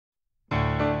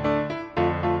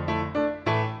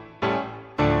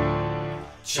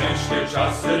Ciężkie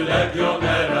czasy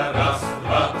legionera, raz,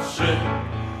 dwa, trzy.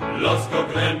 Los go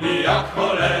gnębi jak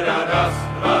cholera, raz,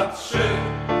 dwa, trzy.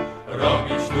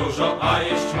 Robić dużo, a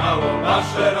jeść mało,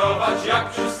 maszerować jak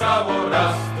przystało,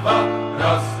 raz,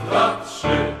 dwa,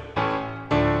 trzy.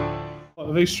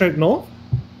 Are they straight north?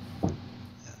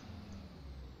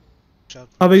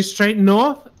 Are they straight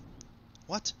north?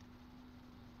 What?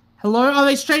 Hello? Are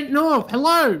they straight north?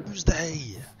 Hello? Who's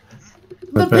they?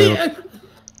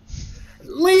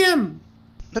 Liam!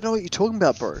 I don't know what you're talking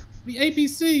about, bro. The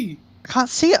APC! I can't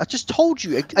see it. I just told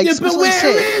you. I Yeah, but explicitly where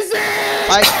said. is it?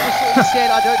 I explicitly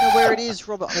said I don't know where it is,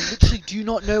 Robert. I literally do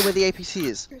not know where the APC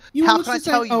is. You How can I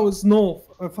tell you? Oh, it's north.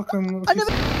 I fucking... I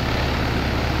never.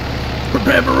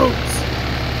 Prepare for ropes!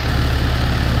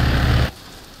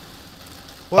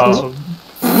 What?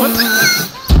 What?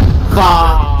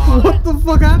 What the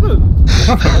fuck happened?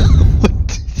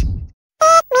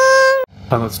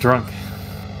 Pilot's drunk.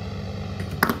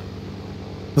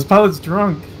 This pilot's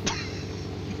drunk.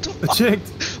 Eject.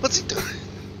 What's he doing?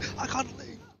 I can't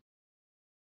believe.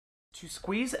 To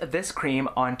squeeze this cream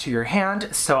onto your hand,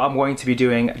 so I'm going to be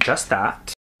doing just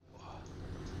that.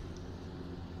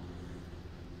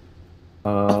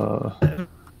 Shall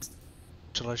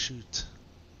I shoot?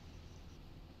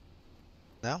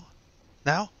 Now?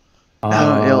 Now?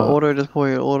 No, auto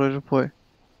deploy.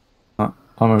 I'm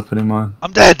opening mine.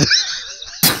 I'm dead!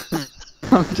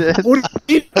 I'm dead. What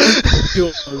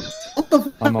the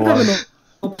fuck? I'm alive.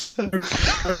 What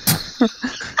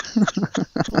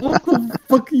the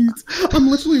fuck are you... I'm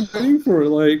literally waiting for it,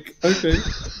 like, okay,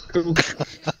 cool.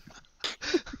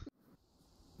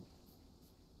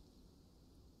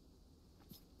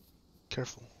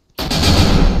 Careful.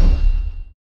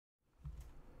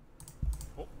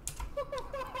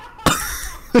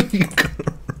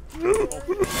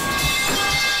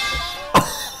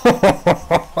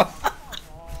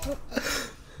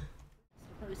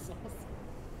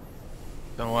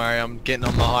 Don't worry, I'm getting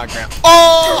on the high ground.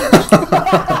 Oh!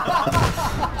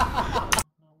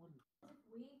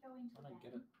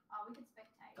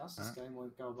 This game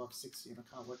won't go above 60 and I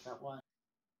can't work out why.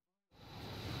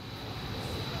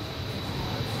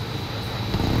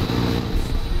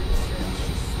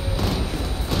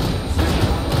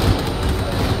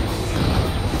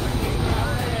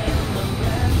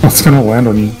 What's gonna land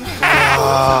on you?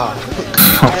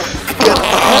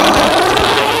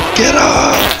 Get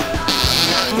up!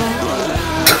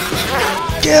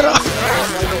 Get up!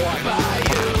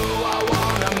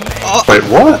 Oh. Wait,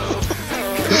 what?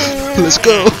 Let's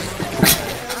go!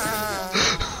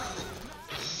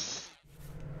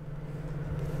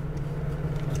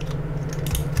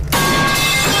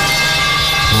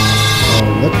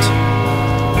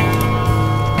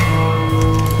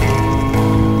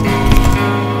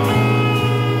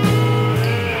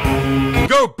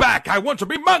 Go back! I want to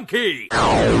be monkey! I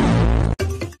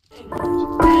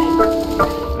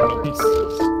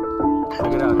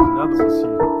got out another one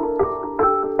here.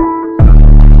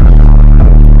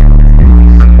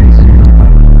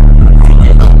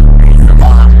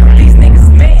 These niggas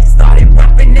mad, started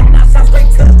rapping and I shot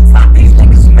straight to the top. These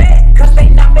niggas mad, cause they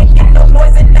not making no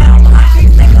noise and now I'm hot.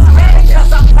 These niggas mad,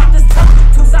 because I popped this top.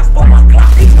 2 shots for my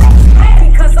clock. These niggas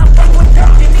mad, because I fuck with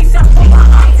dirt. Give me shots for my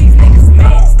eyes. These niggas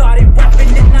mad, started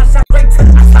rapping and I shot straight to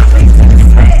the top. These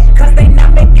niggas mad, cause they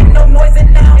not making no noise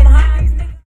and now I'm hot.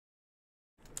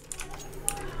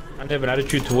 I have an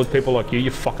attitude towards people like you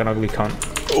fucking ugly cunt.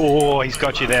 Oh, he's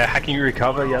got you there. How can you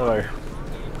recover, yellow?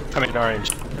 I mean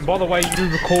orange. And by the way, you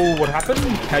recall what happened?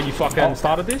 How you fucking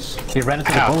started this? He ran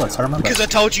into the bullets, I remember. Because I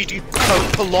told you to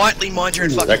politely mind your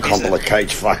own fucking That business.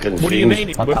 complicates fucking things. What do you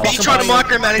mean? What the hell? Are you trying to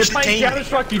micromanage the We're playing team?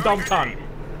 Counter-Strike, you dumb cunt.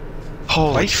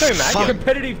 Holy fuck.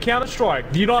 Competitive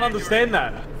Counter-Strike. Do you not understand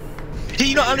that? Do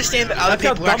you not understand that other That's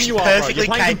how people are dumb actually you are, bro. perfectly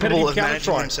You're playing capable of competitive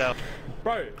managing Counter-Strike. themselves?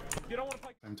 Bro, you don't want to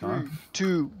play... Same time.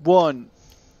 2, 1.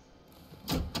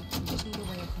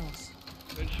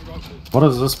 What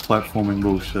is this platforming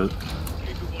bullshit?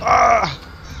 Ah!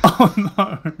 Oh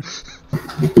no!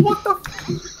 What the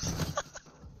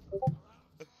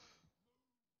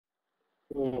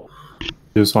You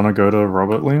just want to go to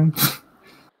Robert, Liam?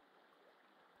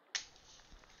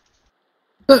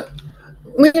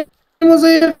 Liam was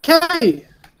AFK!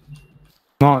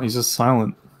 No, he's just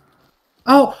silent.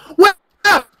 Oh, what?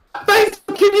 Thanks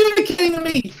for communicating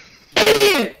with me!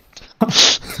 Idiot!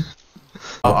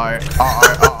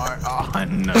 Oh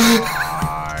no!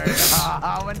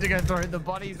 I went to go throw the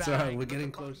body back. Sorry, we're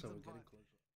getting closer.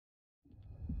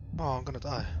 Oh, I'm gonna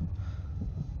die.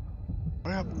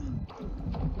 Hurry up.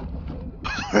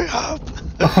 Hurry up!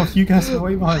 Oh, you guys are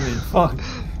way behind me. Fuck.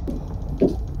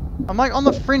 I'm like on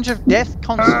the fringe of death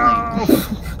constantly.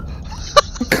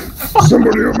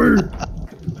 somebody at me!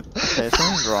 Okay,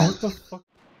 something's wrong. What the fuck?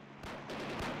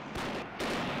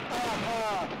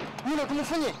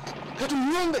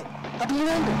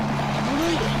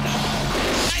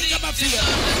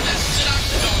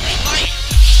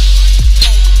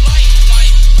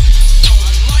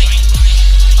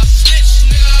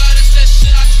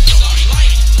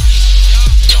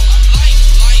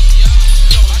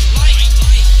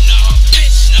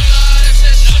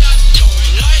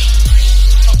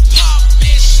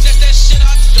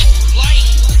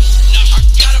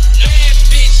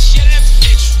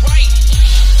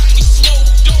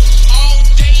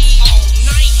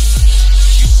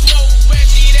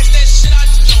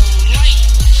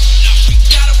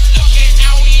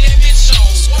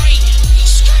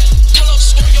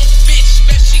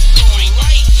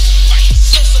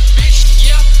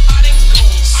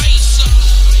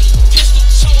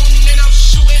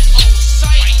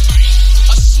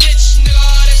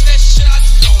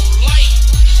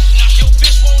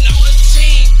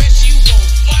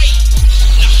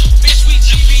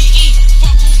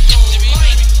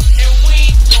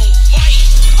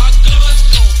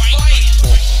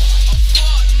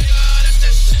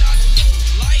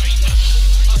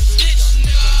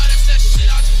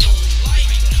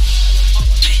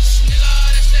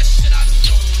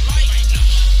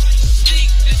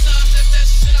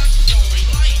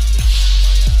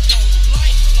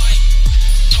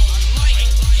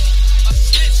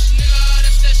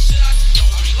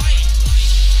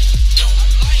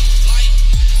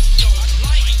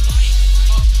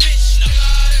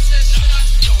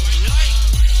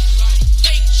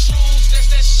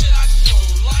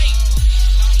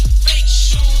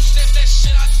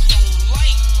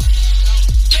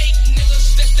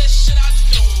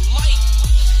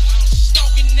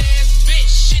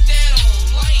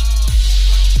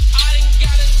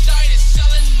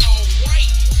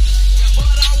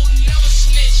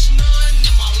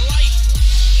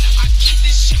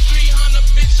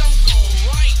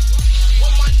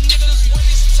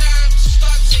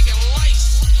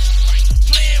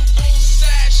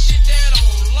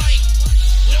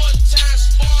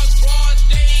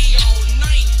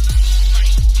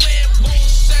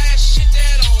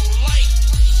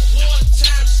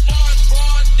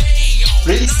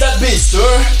 Release that bitch, sir.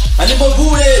 I never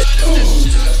booted.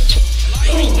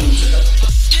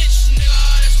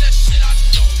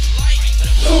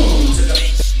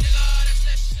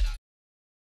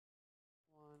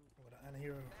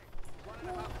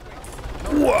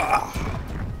 Wow.